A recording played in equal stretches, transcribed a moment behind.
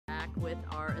with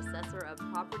our Assessor of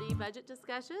Property budget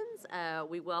discussions.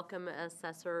 We welcome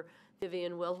Assessor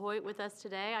Vivian Wilhoit with us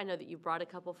today. I know that you brought a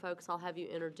couple folks I'll have you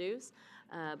introduce.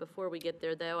 Before we get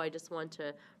there, though, I just want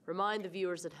to remind the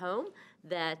viewers at home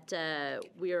that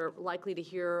we are likely to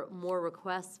hear more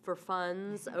requests for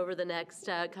funds over the next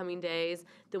coming days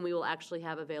than we will actually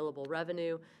have available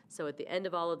revenue. So at the end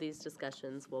of all of these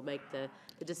discussions, we'll make the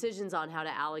decisions on how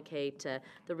to allocate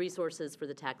the resources for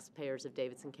the taxpayers of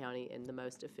Davidson County in the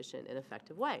most efficient and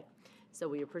effective way. So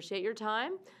we appreciate your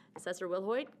time. Assessor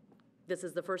Wilhoit, this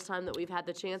is the first time that we've had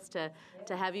the chance to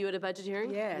have you at a budget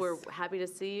hearing. Yes. We're happy to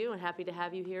see you and happy to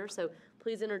have you here. So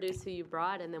please introduce who you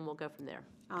brought, and then we'll go from there.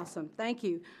 Awesome. Thank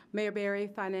you. Mayor Berry,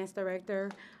 Finance Director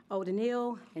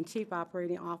O'Donnell, and Chief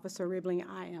Operating Officer Ribbling.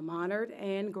 I am honored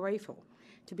and grateful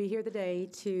to be here today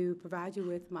to provide you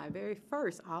with my very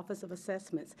first Office of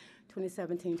Assessments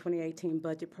 2017-2018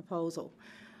 budget proposal.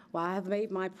 While I have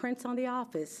made my prints on the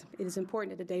office, it is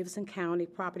important that the Davidson County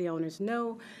property owners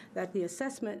know that the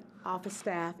assessment office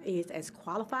staff is as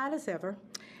qualified as ever,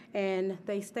 and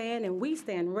we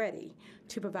stand ready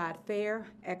to provide fair,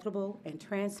 equitable, and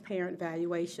transparent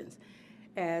valuations.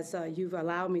 As you've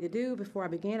allowed me to do, before I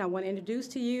begin, I want to introduce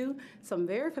to you some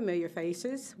very familiar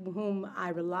faces whom I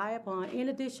rely upon, in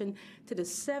addition to the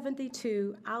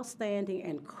 72 outstanding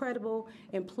and credible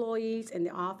employees in the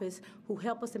office who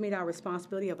help us to meet our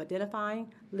responsibility of identifying,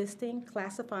 listing,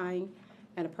 classifying,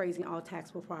 and appraising all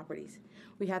taxable properties.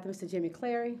 We have Mr. Jimmy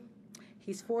Clary.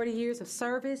 He's 40 years of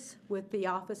service with the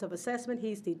Office of Assessment.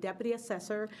 He's the Deputy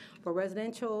Assessor for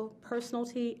Residential,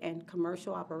 Personalty, and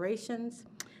Commercial Operations.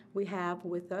 We have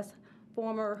with us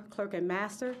former Clerk and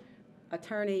Master,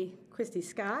 Attorney Christy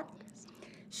Scott.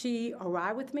 She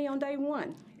arrived with me on day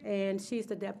one, and she's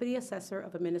the Deputy Assessor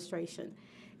of Administration.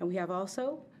 And we have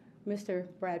also Mr.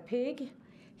 Brad Pigg.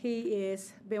 He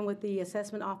has been with the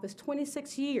Assessment Office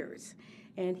 26 years,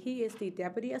 and he is the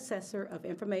Deputy Assessor of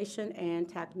Information and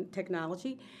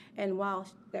Technology. And while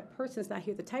that person's not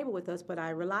here at the table with us, but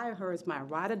I rely on her as my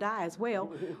ride or die as well,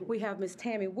 we have Ms.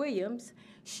 Tammy Williams.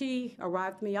 She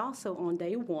arrived with me also on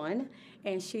day one,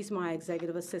 and she's my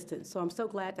executive assistant. So I'm so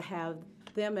glad to have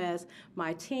them as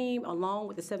my team, along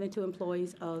with the 72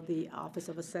 employees of the Office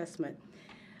of Assessment.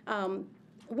 I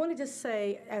want to just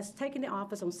say, as taking the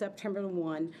office on September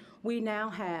 1, we now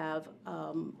have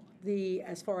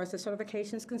as far as the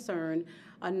certification is concerned,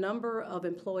 a number of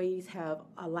employees have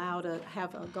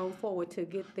gone forward to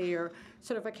get their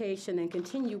certification and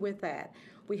continue with that.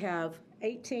 We have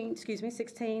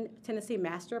 16 Tennessee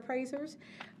Master Appraisers,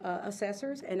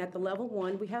 Assessors, and at the level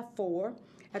 1 we have 4.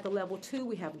 At the level 2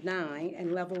 we have 9,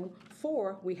 and level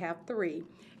 4 we have 3.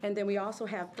 And then we also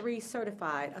have 3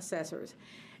 certified assessors.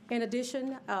 In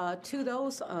addition to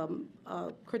those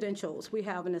credentials, we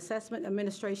have an assessment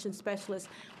administration specialist.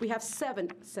 We have 7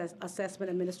 assessment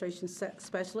administration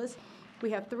specialists.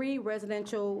 We have 3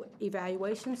 residential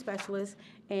evaluation specialists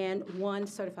and 1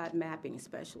 certified mapping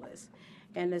specialist.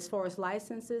 And as far as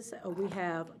licenses, we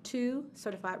have 2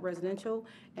 certified residential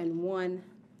and 1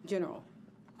 general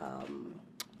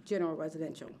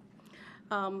residential.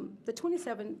 The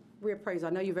 27 reappraisal, I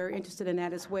know you're very interested in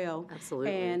that as well.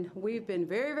 Absolutely. And we've been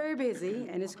very, very busy,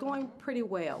 and it's going pretty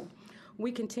well.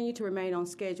 We continue to remain on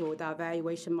schedule with our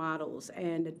valuation models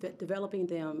and developing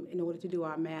them in order to do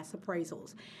our mass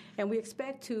appraisals. And we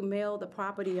expect to mail the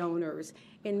property owners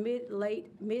in mid to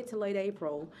late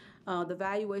April the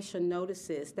valuation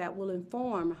notices that will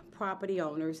inform property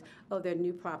owners of their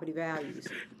new property values.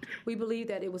 We believe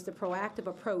that it was the proactive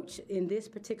approach in this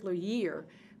particular year,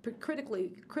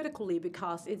 critically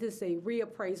because it is a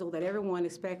reappraisal that everyone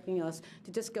is expecting us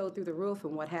to just go through the roof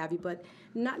and what have you, but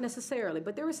not necessarily.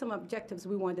 But there were some objectives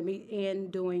we wanted to meet in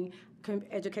doing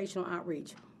educational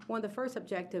outreach. One of the first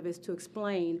objectives is to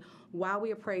explain why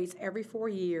we appraise every 4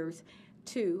 years,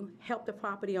 to help the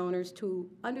property owners to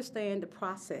understand the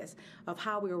process of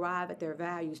how we arrive at their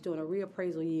values during a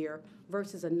reappraisal year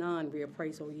versus a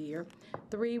non-reappraisal year.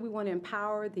 3, we want to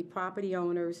empower the property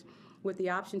owners with the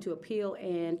option to appeal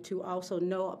and to also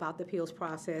know about the appeals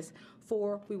process.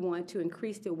 4, we want to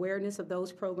increase the awareness of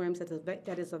those programs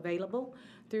that is available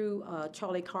through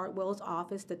Charlie Cardwell's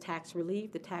office, the tax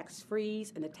relief, the tax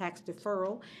freeze, and the tax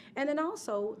deferral. And then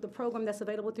also the program that's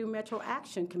available through Metro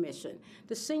Action Commission,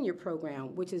 the senior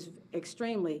program, which is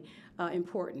extremely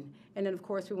important. And then, of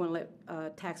course, we want to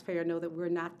let taxpayer know that we're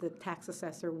not the tax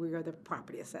assessor, we are the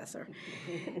property assessor.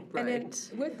 Right. And then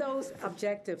with those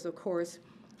objectives, of course,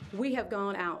 we have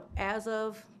gone out as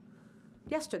of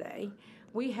yesterday.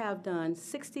 We have done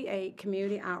 68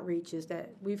 community outreaches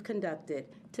that we've conducted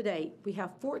to date. We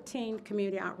have 14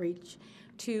 community outreach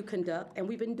to conduct, and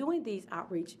we've been doing these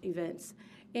outreach events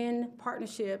in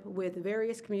partnership with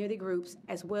various community groups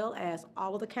as well as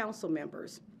all of the council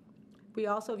members. We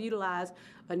also have utilized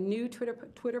a new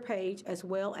Twitter page as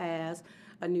well as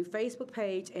a new Facebook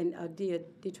page and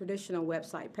the traditional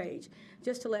website page,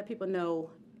 just to let people know,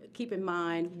 keep in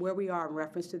mind where we are in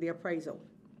reference to the appraisal.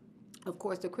 Of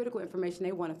course, the critical information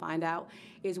they want to find out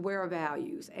is where are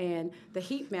values. And the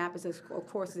heat map is, of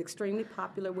course, is extremely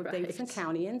popular with Davidson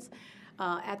Countyans.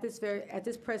 At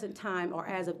this present time, or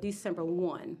as of December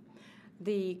 1,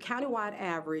 the countywide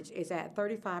average is at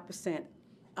 35%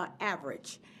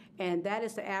 average, and that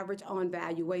is the average on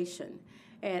valuation.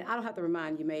 And I don't have to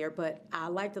remind you, Mayor, but I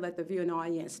like to let the viewing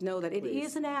audience know that it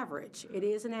is an average. It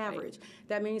is an average. Right.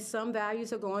 That means some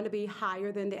values are going to be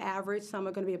higher than the average, some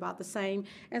are going to be about the same,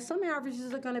 and some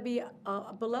averages are going to be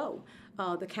below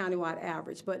the countywide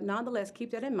average. But nonetheless, keep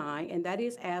that in mind, and that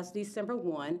is as December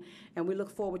 1, and we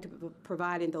look forward to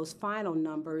providing those final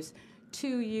numbers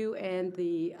to you and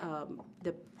the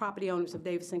property owners of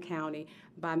Davidson County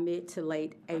by mid to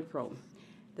late April.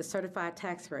 The certified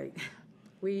tax rate.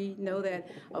 We know that,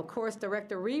 of course,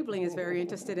 Director Riebling is very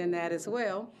interested in that as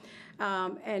well.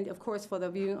 And, of course, for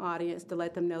the viewing audience, to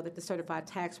let them know that the certified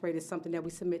tax rate is something that we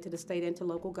submit to the state and to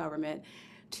local government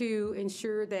to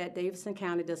ensure that Davidson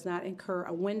County does not incur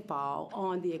a windfall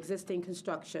on the existing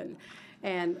construction.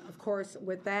 And, of course,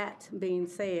 with that being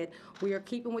said, we are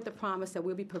keeping with the promise that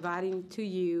we'll be providing to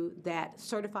you that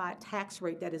certified tax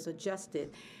rate that is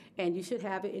adjusted. And you should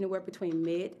have it anywhere between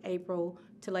mid-April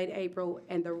to late April.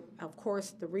 And, of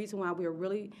course, the reason why we are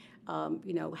really,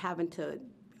 having to,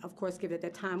 of course, give it at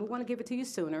that time, we want to give it to you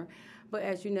sooner. But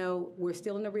as you know, we're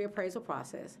still in the reappraisal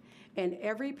process. And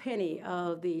every penny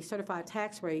of the certified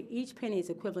tax rate, each penny is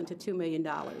equivalent to $2 million.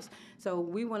 So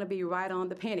we want to be right on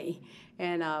the penny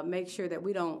and make sure that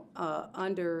we don't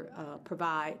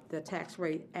provide the tax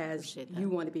rate as you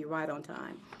want to be right on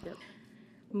time. Yep.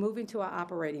 Moving to our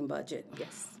operating budget.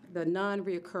 Yes. The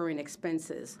non-reoccurring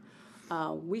expenses.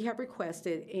 We have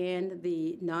requested in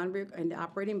the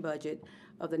operating budget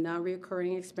of the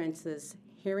non-reoccurring expenses,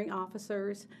 hearing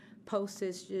officers,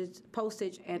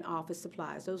 postage, and office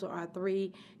supplies. Those are our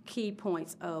three key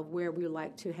points of where we would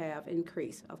like to have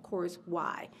increase. Of course,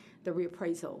 why? The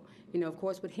reappraisal. Of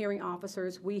course, with hearing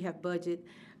officers, we have budget.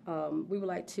 We would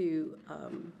like to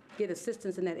get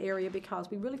assistance in that area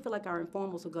because we really feel like our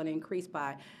informals are going to increase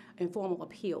by, informal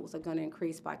appeals are going to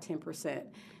increase by 10%.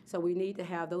 So we need to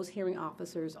have those hearing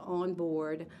officers on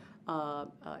board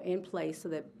in place so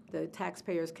that the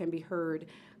taxpayers can be heard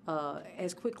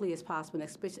as quickly as possible and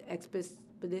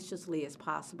expeditiously as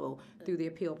possible through the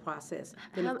appeal process.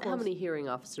 How many hearing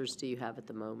officers do you have at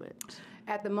the moment?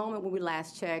 At the moment, when we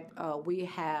last checked, we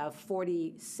have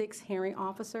 46 hearing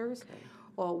officers. Okay.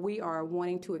 We are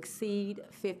wanting to exceed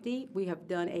 50. We have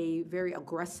done a very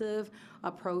aggressive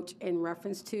approach in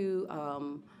reference to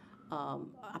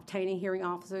obtaining hearing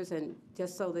officers. And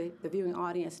just so the viewing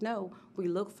audience know, we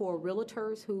look for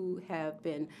realtors who have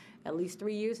been at least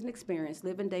 3 years in experience,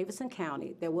 live in Davidson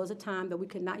County. There was a time that we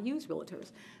could not use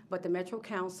realtors, but the Metro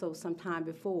Council sometime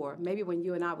before, maybe when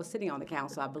you and I were sitting on the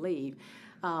council, I believe,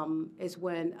 is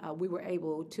when we were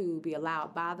able to be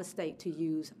allowed by the state to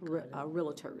use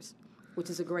realtors, which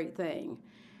is a great thing.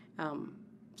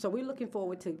 So we're looking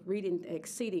forward to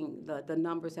exceeding the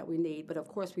numbers that we need, but of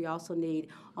course we also need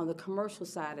on the commercial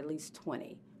side at least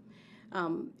 20.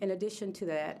 In addition to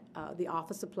that, the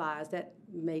office supplies, that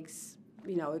makes,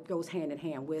 it goes hand in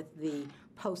hand with the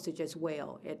postage as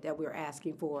well that we're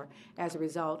asking for as a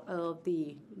result of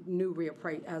the new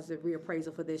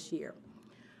reappraisal for this year.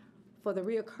 For the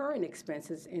reoccurring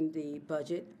expenses in the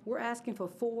budget, we're asking for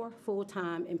 4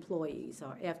 full-time employees,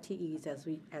 or FTEs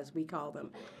as we call them.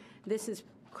 This is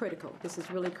critical. This is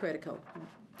really critical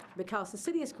because the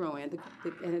city is growing,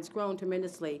 and it's grown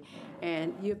tremendously,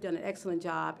 and you've done an excellent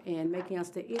job in making us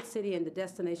the it city and the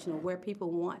destination of where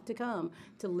people want to come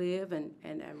to live and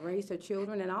raise their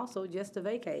children and also just to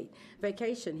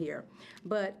vacation here.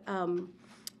 But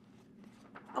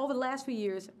over the last few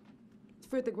years,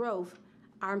 for the growth,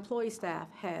 our employee staff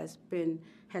has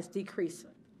decreased.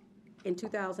 In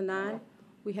 2009,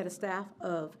 we had a staff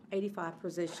of 85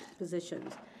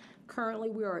 positions. Currently,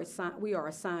 we are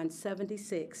assigned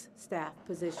 76 staff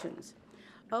positions.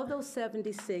 Of those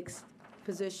 76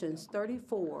 positions,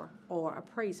 34 are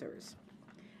appraisers.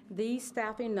 These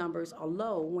staffing numbers are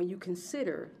low when you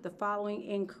consider the following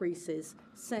increases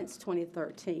since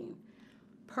 2013.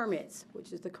 Permits,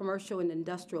 which is the commercial and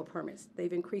industrial permits,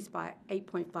 they've increased by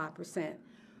 8.5%.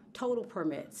 Total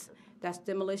permits, that's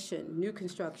demolition, new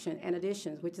construction, and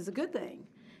additions, which is a good thing,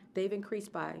 they've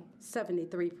increased by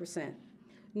 73%.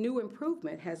 New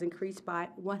improvement has increased by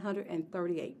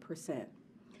 138%.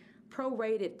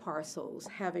 Prorated parcels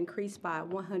have increased by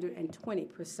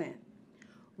 120%.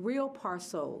 Real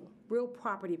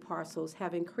property parcels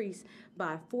have increased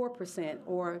by 4%,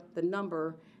 or the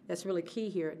number that's really key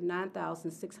here,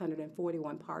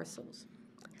 9,641 parcels.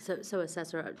 So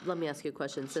Assessor, let me ask you a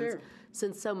question. Sure.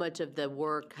 Since so much of the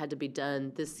work had to be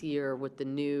done this year with the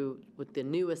new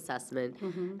assessment,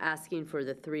 asking for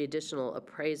the 3 additional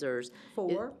appraisers.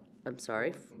 4. I'm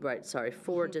sorry, right, sorry,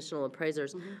 4 additional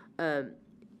appraisers.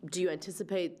 Do you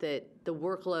anticipate that the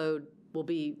workload will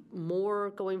be more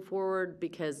going forward?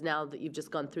 Because now that you've just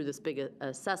gone through this big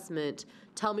assessment,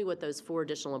 tell me what those 4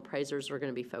 additional appraisers are going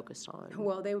to be focused on.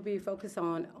 Well, they will be focused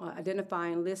on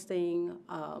identifying, listing,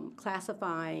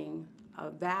 classifying,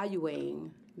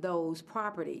 valuing those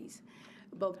properties.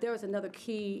 But there's another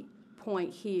key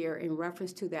point here in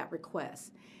reference to that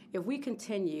request. If we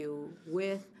continue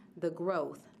with the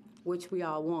growth, which we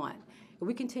all want, if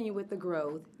we continue with the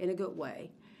growth in a good way,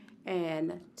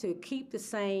 and to keep the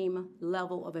same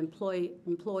level of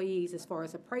employees as far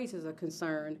as appraisers are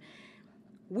concerned,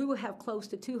 we will have close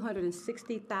to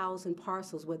 260,000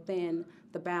 parcels within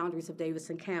the boundaries of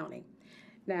Davidson County.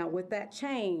 Now, with that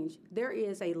change, there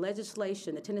is a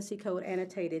legislation, the Tennessee Code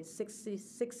annotated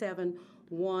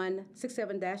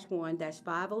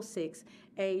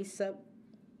 67-1-506A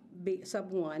sub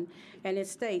 1, and it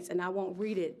states, and I won't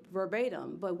read it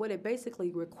verbatim, but what it basically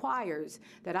requires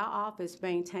that our office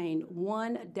maintain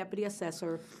 1 deputy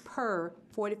assessor per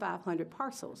 4,500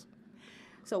 parcels.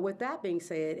 So with that being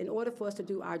said, in order for us to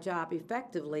do our job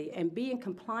effectively and be in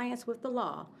compliance with the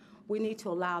law, we need to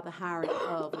allow the hiring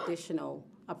of additional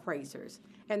appraisers,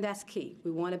 and that's key.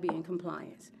 We want to be in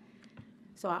compliance.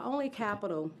 So our only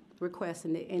capital request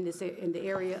in the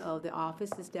area of the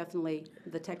office is definitely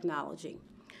the technology.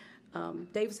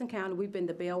 Davidson County, we've been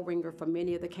the bell ringer for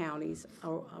many of the counties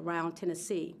around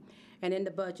Tennessee. And in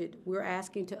the budget, we're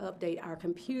asking to update our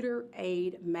computer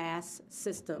aid mass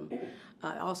system,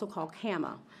 also called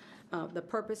CAMA. The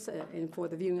purpose, and for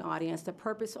the viewing audience, the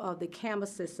purpose of the CAMA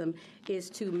system is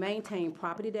to maintain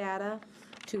property data,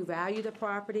 to value the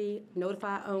property,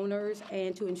 notify owners,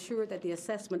 and to ensure that the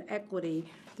assessment equity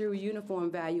through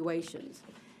uniform valuations.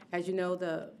 As you know,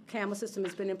 the CAMA system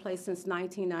has been in place since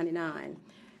 1999.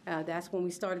 That's when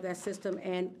we started that system,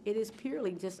 and it is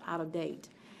purely just out of date.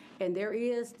 And there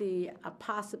is the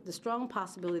strong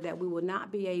possibility that we will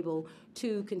not be able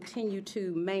to continue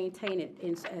to maintain it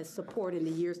as support in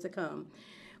the years to come.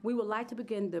 We would like to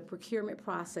begin the procurement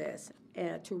process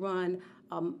to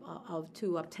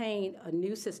obtain a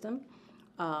new system,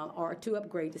 or to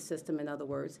upgrade the system, in other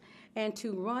words, and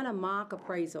to run a mock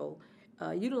appraisal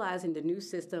utilizing the new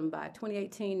system by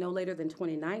 2018, no later than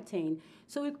 2019,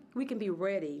 so we can be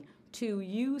ready to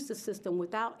use the system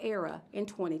without error in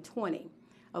 2020.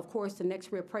 Of course, the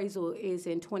next reappraisal is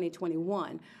in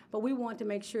 2021, but we want to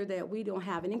make sure that we don't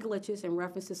have any glitches in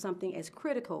reference to something as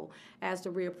critical as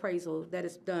the reappraisal that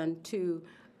is done to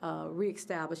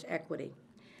reestablish equity.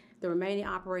 The remaining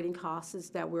operating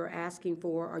costs that we're asking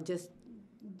for are just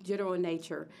general in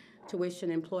nature: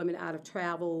 tuition, employment out of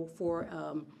travel for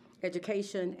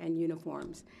education, and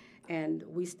uniforms. And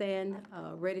we stand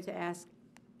ready to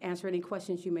answer any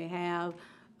questions you may have.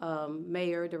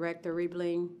 Mayor, Director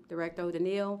Riebling, Director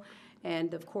O'Donnell,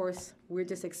 and of course, we're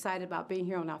just excited about being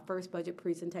here on our first budget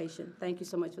presentation. Thank you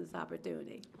so much for this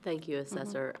opportunity. Thank you,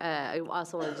 Assessor. I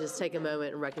also want to just take a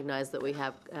moment and recognize that we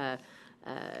have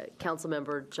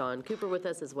Councilmember John Cooper with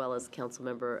us, as well as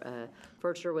Councilmember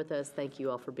Furcher with us. Thank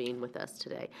you all for being with us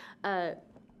today.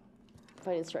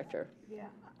 Finance Director. Yeah,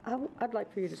 I'd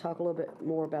like for you to talk a little bit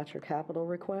more about your capital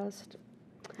request.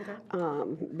 Okay.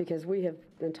 Because we have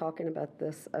been talking about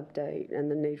this update and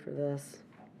the need for this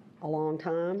a long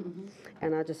time,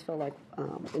 and I just feel like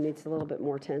it needs a little bit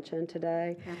more attention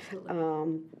today. Absolutely.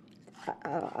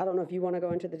 I don't know if you want to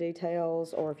go into the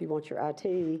details or if you want your IT.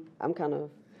 I'm kind of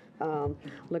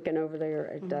looking over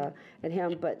there at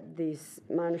him, but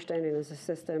my understanding is the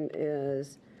system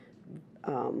is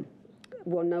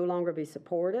will no longer be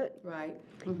supported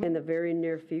in the very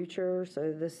near future.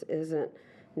 So this isn't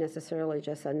necessarily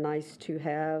just a nice to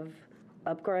have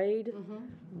upgrade,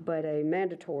 but a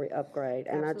mandatory upgrade.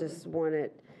 And I just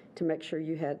wanted to make sure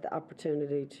you had the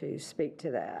opportunity to speak to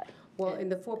that. Well, in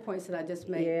the 4 points that I just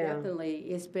made, definitely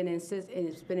it's been in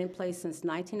place since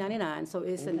 1999, so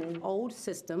it's an old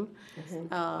system.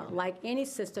 Like any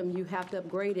system, you have to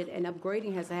upgrade it, and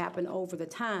upgrading has to happen over the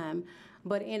time.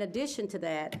 But in addition to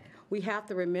that, we have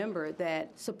to remember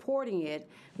that supporting it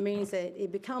means that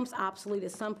it becomes obsolete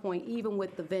at some point, even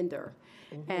with the vendor.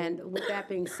 And with that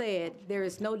being said, there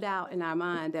is no doubt in our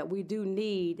mind that we do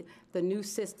need the new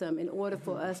system in order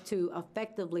for us to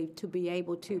effectively to be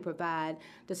able to provide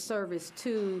the service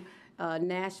to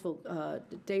Nashville,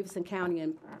 Davidson County,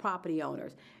 and property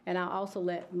owners. And I'll also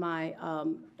let my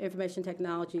information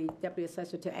technology deputy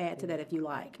assessor to add to that if you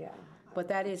like. Yeah. But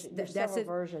that is There's that's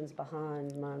several it. versions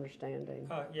behind my understanding.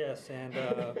 Yes, and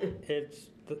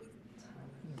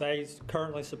they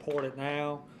currently support it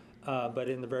now, but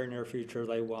in the very near future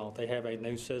they won't. They have a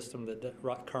new system that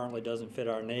currently doesn't fit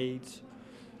our needs,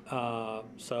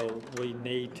 so we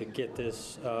need to get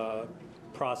this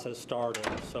process started.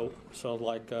 So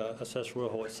like Assessor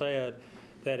Wilhoit said,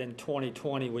 that in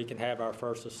 2020 we can have our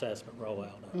first assessment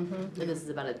rollout. And this is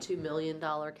about a $2 million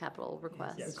capital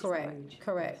request. Yes.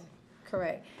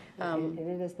 Correct. And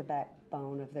it is the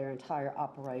backbone of their entire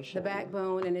operation. The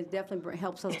backbone, and it definitely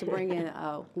helps us to bring in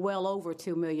well over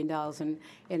 $2 million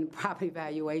in property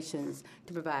valuations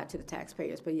to provide to the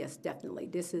taxpayers. But yes, definitely,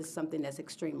 this is something that's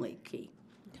extremely key.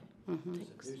 Is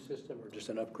it a new system or just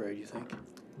an upgrade, you think?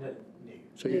 New.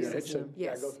 So you're New gonna, system, you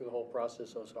gotta yes. go through the whole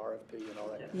process, so it's RFP and all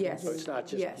that? Yes. So it's not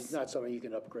just, Yes. it's not something you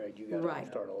can upgrade, you gotta Right,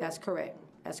 start all over? that's correct.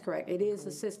 That's correct. It is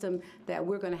a system that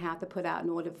we're going to have to put out in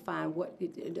order to find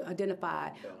identify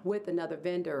with another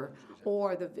vendor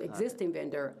or the existing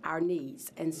vendor our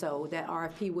needs. And so that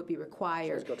RFP would be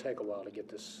required. It's gonna take a while to get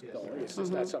this going. It's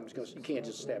not something, you can't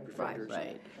just snap your fingers.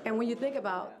 Right. And when you think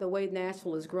about the way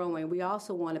Nashville is growing, we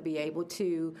also want to be able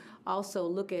to also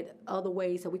look at other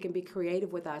ways that we can be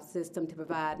creative with our system to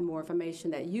provide more information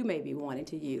that you may be wanting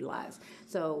to utilize.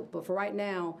 So, but for right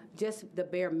now, just the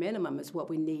bare minimum is what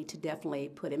we need to definitely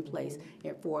put in place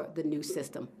for the new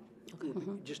system.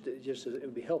 Just, it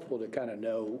would be helpful to kind of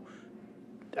know,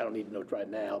 I don't need to know it right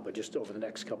now, but just over the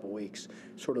next couple of weeks,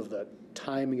 sort of the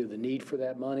timing of the need for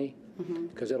that money,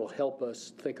 because it'll help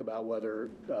us think about whether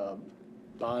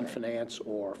bond finance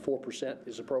or 4%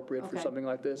 is appropriate for Okay. something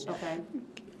like this. Okay.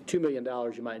 $2 million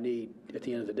you might need at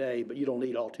the end of the day, but you don't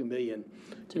need all $2 million.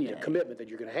 You need a commitment that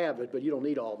you're going to have it, but you don't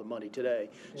need all the money today.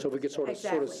 So if we could sort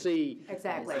of see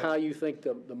Exactly. how you think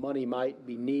the money might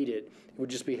be needed, it would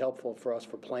just be helpful for us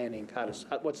for planning,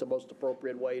 what's the most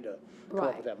appropriate way to come up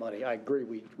Right. with that money. I agree,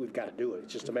 we've got to do it.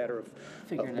 It's just a matter of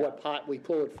what pot we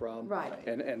pull it from. Right.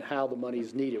 And how the money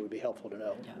is needed would be helpful to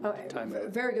know. Time of it.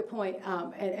 Very good point.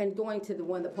 And going to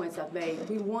one of the points I've made,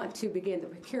 we want to begin the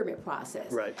procurement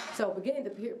process. Right. So beginning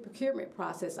the procurement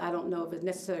process, I don't know if it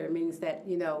necessarily means that,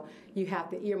 you have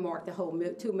to earmark the whole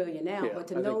 $2 million now, Yeah, but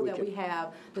to I think know we that can- we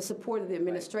have the support of the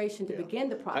administration to Yeah. begin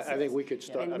the process. I think we could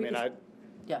start, And I we mean, can-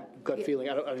 gut feeling,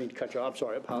 I don't need to cut you off, I'm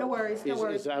sorry. No worries, no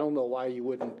worries. I don't know why you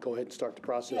wouldn't go ahead and start the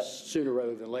process sooner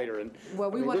rather than later. And Well,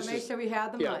 we I mean, want this to make is- sure we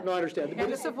have the money. Yeah, no, I understand.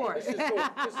 And the support. This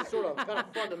is sort of kind of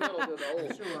fundamental to the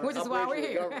whole Which is why we're operation of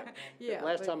here. government. Yeah,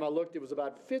 Last but- time I looked, it was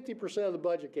about 50% of the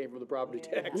budget came from the property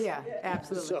tax. Yeah,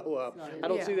 absolutely. So I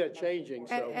don't see Yeah. that changing,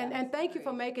 so. And thank you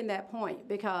for making that point,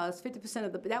 because 50%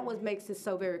 of that what makes it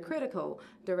so very critical,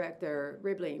 Director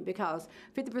Ribling, because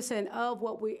 50% of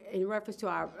what we, in reference to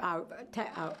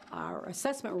our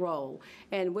assessment role,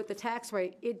 and with the tax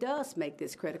rate, it does make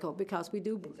this critical, because we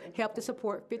do help to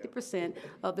support 50%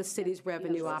 of the city's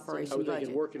revenue I operation was budget.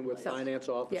 thinking working with So, finance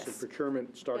office and yes.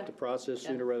 procurement, start the process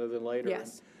sooner rather than later.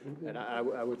 Yes. And I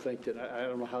would think that, I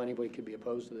don't know how anybody could be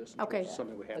opposed to this. in terms Okay, of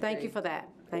Something we have. to thank do. you for that.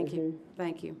 Thank you,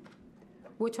 thank you.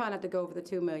 We'll try not to go over the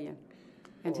 2 million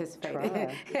anticipated.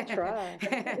 Try.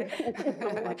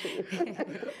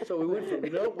 So we went from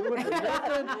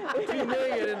nothing to 2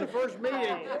 million in the first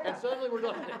meeting, and suddenly we're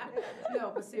done.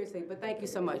 No, but seriously, but thank you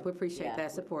so much. We appreciate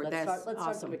that support. Let's That's start the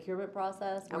awesome. procurement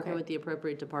process, working Okay. with the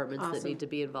appropriate departments that Awesome. need to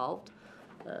be involved.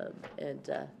 And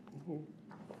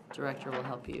Director will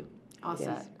help you. Awesome.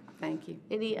 Yes. Thank you.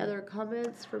 Any other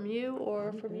comments from you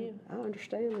or from you? I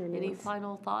understand their Any needs.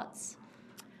 final thoughts?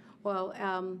 Well,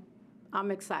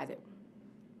 I'm excited,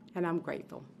 and I'm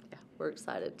grateful. Yeah, we're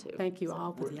excited too. Thank you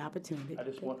all for the opportunity. I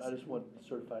just want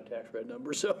certified tax rate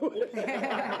number, so.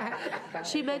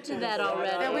 She mentioned that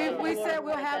already. And we said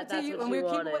we'll have it to That's you, what and you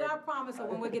we'll keep it with wanted. our promise of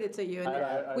when we get it to you. And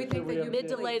I we think assume we that you have- Mid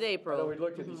to late I know April. we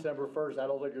looked at December 1st, I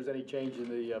don't think there's any change in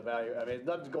the value, I mean,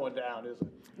 nothing's going down, is it?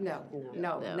 No,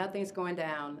 No. nothing's going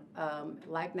down.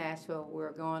 Like Nashville,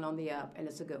 we're going on the up, and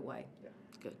it's a good way.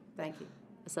 Good. Thank you.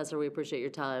 Assessor, we appreciate your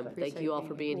time. Thank Appreciate you all being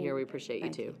for here. being here. We appreciate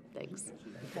you Thank too. Thanks.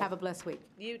 Have a blessed week.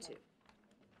 You too.